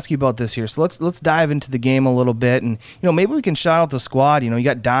to ask you about this here. So let's dive into the game a little bit, and maybe we can shout out the squad. You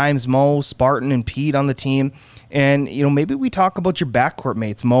got Dimes, Mo, Spartan, and Pete on the team, and maybe we talk about your backcourt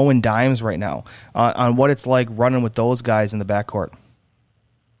mates, Mo and Dimes, right now, on what it's like running with those guys in the backcourt.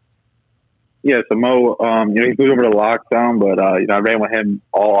 Yeah, so Mo, he moved over to lockdown, but I ran with him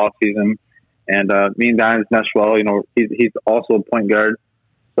all off season, and me and Dimes mesh well. He's also a point guard.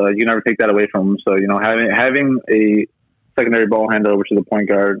 So you never take that away from him. So, having a secondary ball handler, which is a point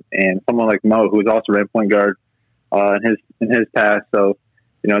guard, and someone like Mo, who's also ran point guard in his past. So,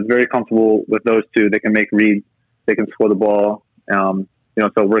 it's very comfortable with those two. They can make reads. They can score the ball. So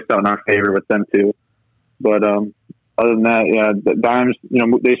it works out in our favor with them too. But other than that, the Dimes,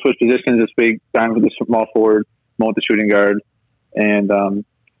 they switched positions this week. Dimes with the small forward, Mo with the shooting guard. And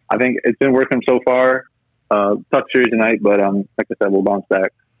I think it's been working so far. Tough series tonight, but like I said, we'll bounce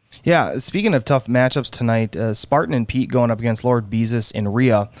back. Yeah, speaking of tough matchups tonight, Spartan and Pete going up against Lord Beezus and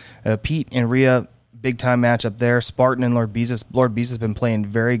Rhea. Pete and Rhea, big-time matchup there. Spartan and Lord Beezus. Lord Beezus has been playing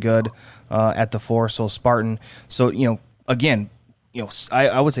very good at the 4, so Spartan. So, again,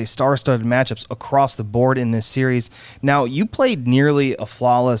 I would say star-studded matchups across the board in this series. Now, you played nearly a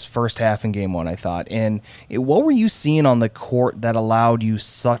flawless first half in Game 1, I thought. And what were you seeing on the court that allowed you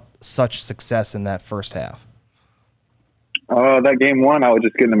such success in that first half? That Game 1, I was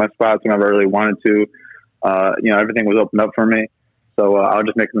just getting to my spots whenever I really wanted to. Everything was opened up for me, so I was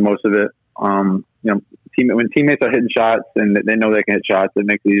just making the most of it. When teammates are hitting shots and they know they can hit shots, it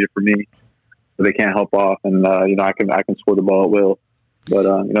makes it easier for me. So they can't help off, and I can score the ball at will. But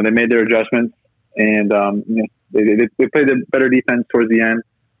they made their adjustments, and they played a better defense towards the end.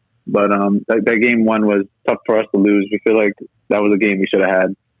 But that Game 1 was tough for us to lose. We feel like that was a game we should have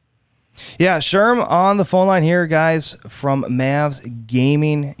had. Yeah, Sherm on the phone line here, guys, from Mavs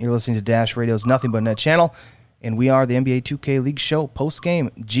Gaming. You're listening to Dash Radio's Nothing But Net channel, and we are the NBA 2K League show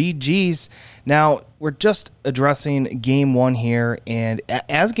post-game. GG's. Now, we're just addressing Game 1 here, and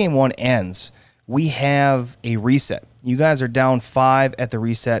as Game 1 ends, we have a reset. You guys are down 5 at the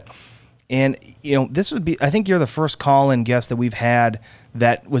reset, and this would be, I think you're the first call-in guest that we've had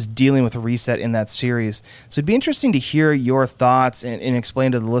that was dealing with a reset in that series. So it'd be interesting to hear your thoughts and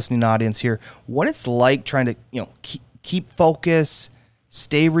explain to the listening audience here what it's like trying to keep focus,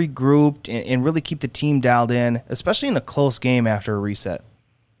 stay regrouped, and really keep the team dialed in, especially in a close game after a reset.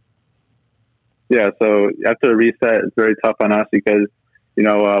 Yeah, so after a reset, it's very tough on us because,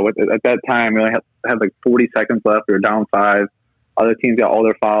 at that time, we only had like 40 seconds left. We were down 5. Other teams got all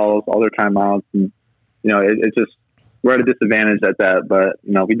their fouls, all their timeouts, and, it's just, we're at a disadvantage at that. But,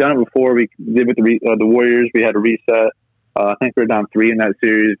 we've done it before. We did with the Warriors. We had a reset. I think we were down 3 in that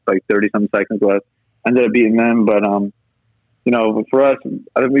series, like 30-something seconds left. Ended up beating them. But, for us,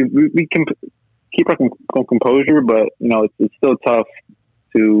 I think we can keep our composure, but, it's still tough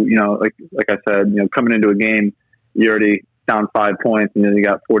to, like I said, coming into a game, you're already down 5 points, and then you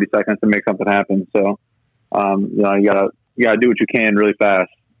got 40 seconds to make something happen. So, you gotta do what you can really fast,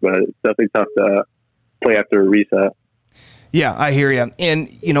 but it's definitely tough to play after a reset. Yeah, I hear you. And,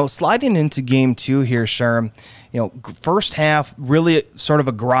 sliding into Game 2 here, Sherm, first half, really sort of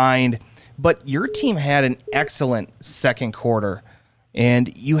a grind, but your team had an excellent second quarter,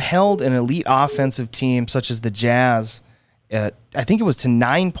 and you held an elite offensive team such as the Jazz, I think it was to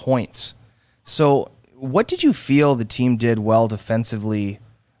 9 points. So what did you feel the team did well defensively,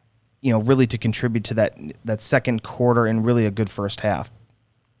 really to contribute to that second quarter and really a good first half?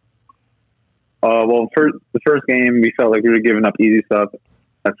 The first game, we felt like we were giving up easy stuff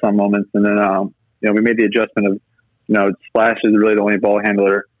at some moments. And then, we made the adjustment of, Splash is really the only ball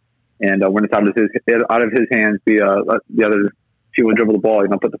handler. And when it's out of his hands, let the other people dribble the ball,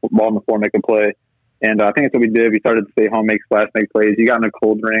 put the ball on the floor, make a play. And I think that's what we did. We started to stay home, make Splash, make plays. He got in a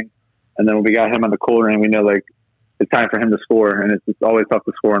cold ring. And then when we got him on the cold ring, we know, it's time for him to score. And it's always tough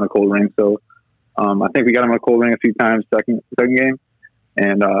to score in a cold ring. So I think we got them a cold ring a few times second game,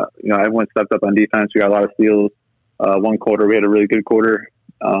 and everyone stepped up on defense. We got a lot of steals. One quarter we had a really good quarter.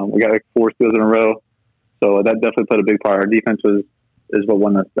 We got like 4 steals in a row, so that definitely played a big part. Our defense is what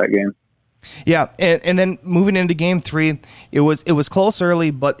won us that game. Yeah, and then moving into Game 3, it was close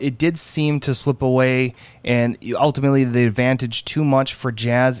early, but it did seem to slip away, and ultimately the advantage too much for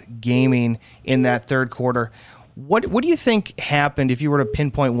Jazz Gaming in that third quarter. What do you think happened if you were to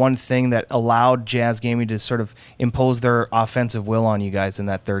pinpoint one thing that allowed Jazz Gaming to sort of impose their offensive will on you guys in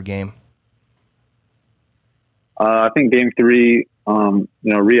that third game? I think Game 3, I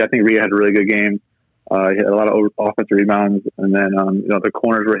think Rhea had a really good game. He had a lot of offensive rebounds, and then the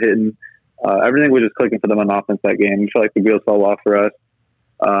corners were hitting. Everything was just clicking for them on offense that game. We felt like the wheels fell off for us.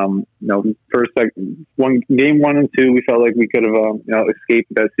 Game 1 and 2, we felt like we could have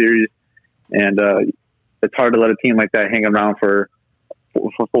escaped that series, and it's hard to let a team like that hang around for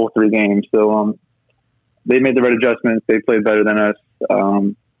full 3 games. So they made the right adjustments. They played better than us.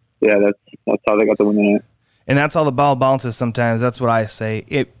 That's how they got the win tonight. And that's how the ball bounces sometimes. That's what I say.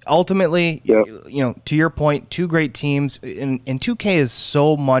 It ultimately, to your point, 2 great teams. And 2K is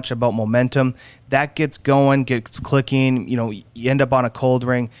so much about momentum. That gets going, gets clicking. You end up on a cold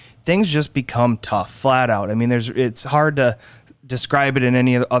ring. Things just become tough, flat out. I mean, it's hard to describe it in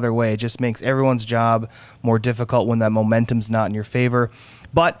any other way. It just makes everyone's job more difficult when that momentum's not in your favor.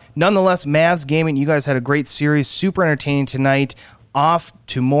 But nonetheless, Mavs Gaming, you guys had a great series. Super entertaining tonight. Off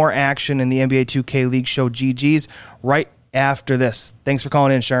to more action in the NBA 2K League show GG's right after this. Thanks for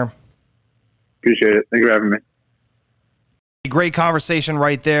calling in, Sherm. Appreciate it. Thank you for having me. Great conversation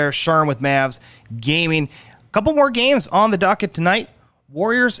right there. Sherm with Mavs Gaming. A couple more games on the docket tonight.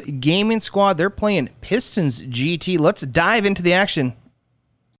 Warriors Gaming Squad, they're playing Pistons GT. Let's dive into the action.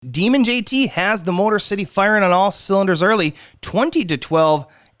 Demon JT has the Motor City firing on all cylinders early, 20-12.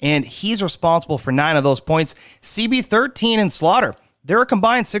 And he's responsible for 9 of those points. CB13 and Slaughter, they're a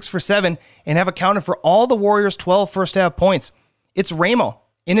combined 6 for 7 and have accounted for all the Warriors' 12 first-half points. It's Ramo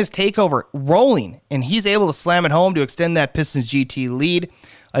in his takeover, rolling, and he's able to slam it home to extend that Pistons GT lead.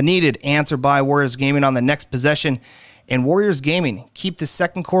 A needed answer by Warriors Gaming on the next possession. And Warriors Gaming keep the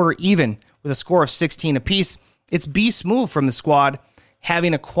second quarter even with a score of 16 apiece. It's B Smooth from the squad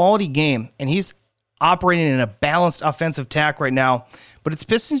having a quality game, and he's operating in a balanced offensive tack right now. But it's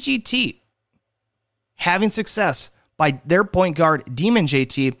Pistons GT having success by their point guard, Demon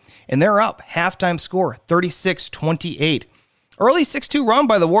JT, and they're up halftime score, 36-28. Early 6-2 run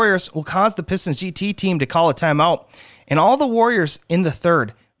by the Warriors will cause the Pistons GT team to call a timeout, and all the Warriors in the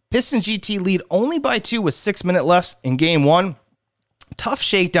third. Pistons GT lead only by 2 with 6 minutes left in Game 1. Tough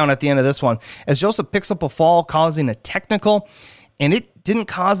shakedown at the end of this one, as Joseph picks up a fall, causing a technical, and it didn't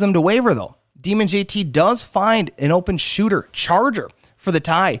cause them to waver, though. Demon JT does find an open shooter, Charger, for the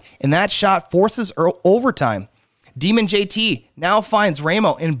tie, and that shot forces overtime. Demon JT now finds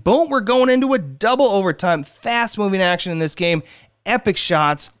Ramo, and boom, we're going into a double overtime. Fast-moving action in this game. Epic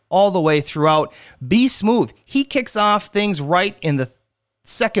shots all the way throughout. B Smooth, he kicks off things right in the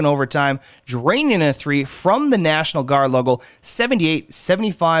second overtime, draining a 3 from the National Guard logo.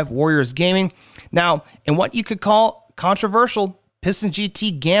 78-75 Warriors Gaming. Now, in what you could call controversial, Pistons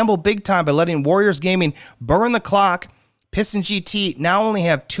GT gamble big time by letting Warriors Gaming burn the clock. Pistons GT now only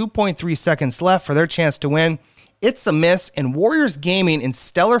have 2.3 seconds left for their chance to win. It's a miss, and Warriors Gaming in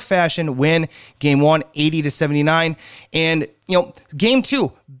stellar fashion win Game 1, 80-79. And, Game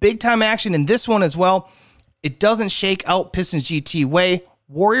 2, big-time action in this one as well. It doesn't shake out Pistons GT way.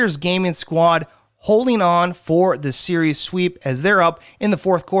 Warriors Gaming squad holding on for the series sweep as they're up in the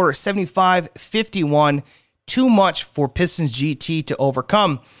fourth quarter, 75-51. Too much for Pistons GT to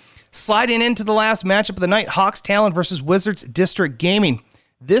overcome. Sliding into the last matchup of the night, Hawks Talon versus Wizards District Gaming.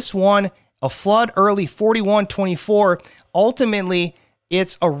 This one, a flood early, 41-24. Ultimately,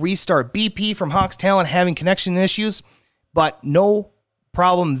 it's a restart. BP from Hawks Talon having connection issues, but no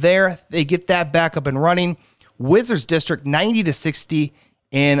problem there. They get that back up and running. Wizards District 90-60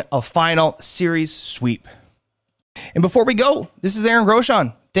 in a final series sweep. And before we go, this is Aaron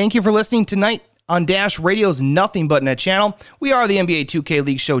Groshon. Thank you for listening tonight on Dash Radio's Nothing But Net channel. We are the NBA 2K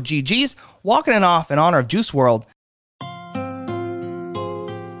League show GG's, walking it off in honor of Juice WRLD.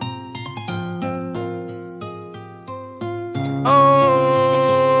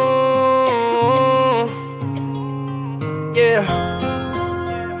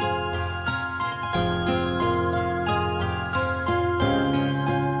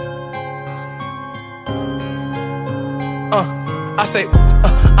 I say,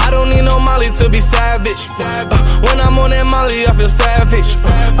 I don't need no Molly to be savage. When I'm on that Molly, I feel savage.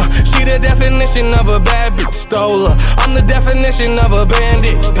 She She the definition of a bad bitch, stole her. I'm the definition of a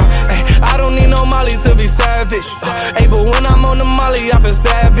bandit. I don't need no Molly to be savage. But when I'm on the Molly, I feel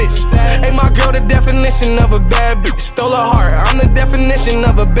savage. My girl, the definition of a bad bitch, stole her heart. I'm the definition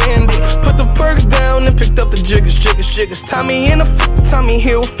of a bandit. Put the perks down and picked up the jiggers. Tommy in the Tommy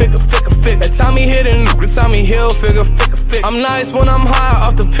Hill, figure. Tommy hit and Tommy Hill, figure. I'm nice when I'm high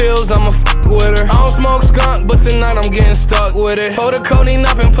off the pills, I'ma with her. I don't smoke skunk, but tonight I'm getting stuck with it. Hold the codeine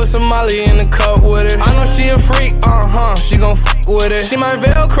up and put some Molly in the cup with it. I know she a freak, she gon' with it. She my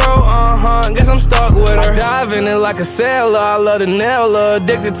Velcro, guess I'm stuck with her. Dive in it like a sailor, I love the nail her.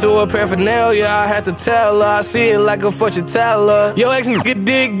 Addicted to her paraphernalia, I had to tell her. I see it like a fortune teller. Yo ex nigga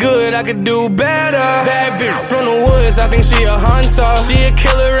did good, I could do better. Bad bitch from the woods, I think she a hunter. She a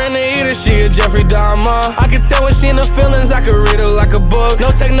killer and a eater, she a Jeffrey Dahmer. I can tell when she in the feelings, I could read her like a book.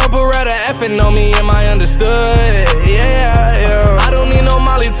 No take no beretta, effing on me, am I understood? Yeah. I don't need no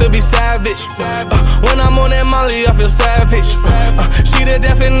Molly to be savage. When I'm on that Molly, I feel savage. She the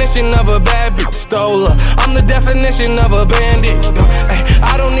definition of a bad bitch, stole her. I'm the definition of a bandit.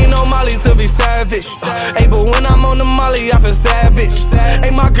 I don't need no Molly to be savage. But when I'm on the Molly, I feel savage.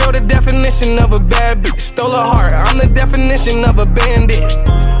 My girl, the definition of a bad bitch, stole her heart. I'm the definition of a bandit.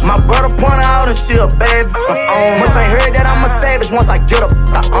 My brother point out and she a baby. Once I heard that I'm a savage, once I get up,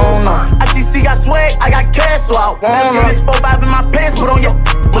 I own her. ICC got swag, I got cash, so I want her. This 4-5 in my pants, put on your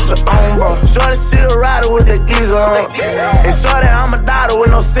what's your own, bro. Shorty, she a rider with the geezer on. And shorty, I'm a daughter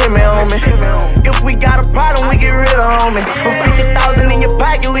with no semen on me. If we got a problem, we get rid of homie. Put 50,000 in your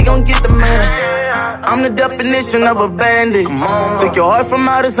pocket, we gon' get the money. I'm the definition of a bandit. Took your heart from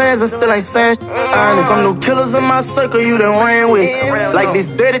out his hands and still ain't saying honest. Some new killers in my circle you done ran with. Like this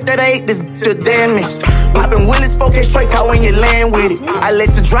 30-38, this bitch you damaged. Poppin' Willis, 4K Trey car when you land with it. I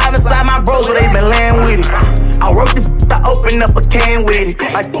let you drive inside my bros where they been laying with it. I work this I open up a can with it.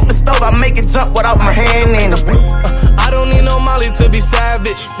 I put the stove, I make it jump without my hand in it. I don't need no Molly to be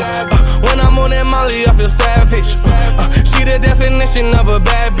savage. When I'm on that Molly, I feel savage. She the definition of a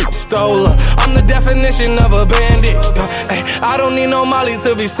bad bitch, stole her. I'm the definition of a bandit. I don't need no Molly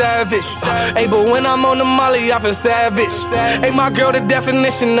to be savage. But when I'm on the Molly, I feel savage. My girl, the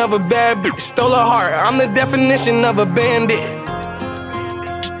definition of a bad bitch, stole her heart. I'm the definition of a bandit.